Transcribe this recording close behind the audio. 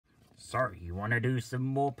So, you want to do some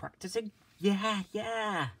more practicing? Yeah.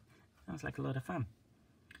 Sounds like a lot of fun.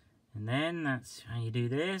 And then that's how you do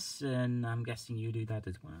this, and I'm guessing you do that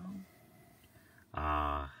as well.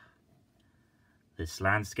 Ah, this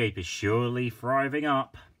landscape is surely thriving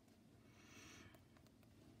up.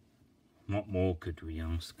 What more could we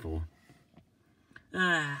ask for?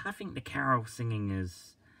 I think the carol singing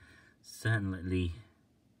has certainly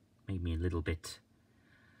made me a little bit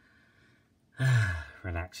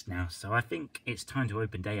relaxed now. So I think it's time to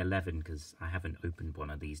open day 11 because I haven't opened one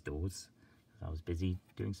of these doors. I was busy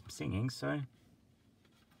doing some singing, so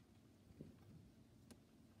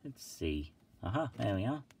let's see. Aha, there we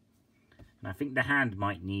are. And I think the hand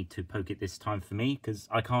might need to poke it this time for me because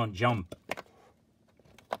I can't jump.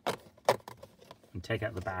 And take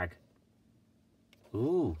out the bag.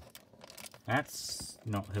 Ooh, that's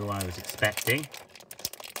not who I was expecting.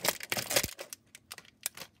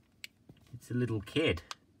 It's a little kid.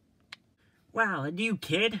 Wow, a new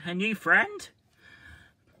kid? A new friend?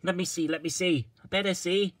 Let me see. I better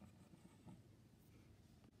see.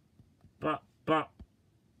 But...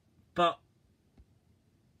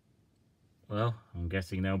 Well, I'm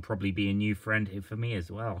guessing there'll probably be a new friend here for me as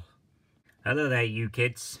well. Hello there, you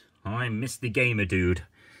kids. I'm Mr. Gamer Dude.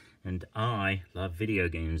 And I love video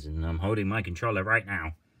games, and I'm holding my controller right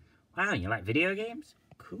now. Wow, you like video games?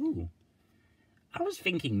 Cool. I was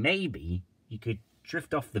thinking maybe you could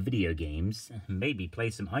drift off the video games and maybe play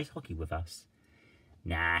some ice hockey with us.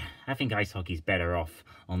 Nah, I think ice hockey's better off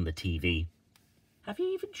on the TV. Have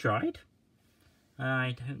you even tried?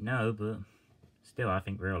 I don't know, but still I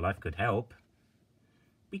think real life could help.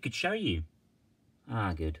 We could show you.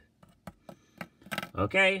 Ah, good.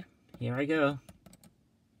 Okay, here I go.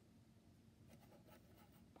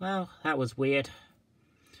 Well, that was weird.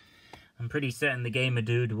 I'm pretty certain the Gamer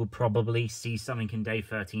Dude will probably see something in day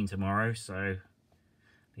 13 tomorrow, so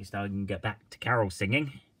at least I can get back to carol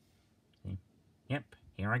singing. Yep,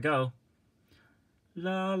 here I go.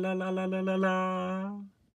 La la la la la la la.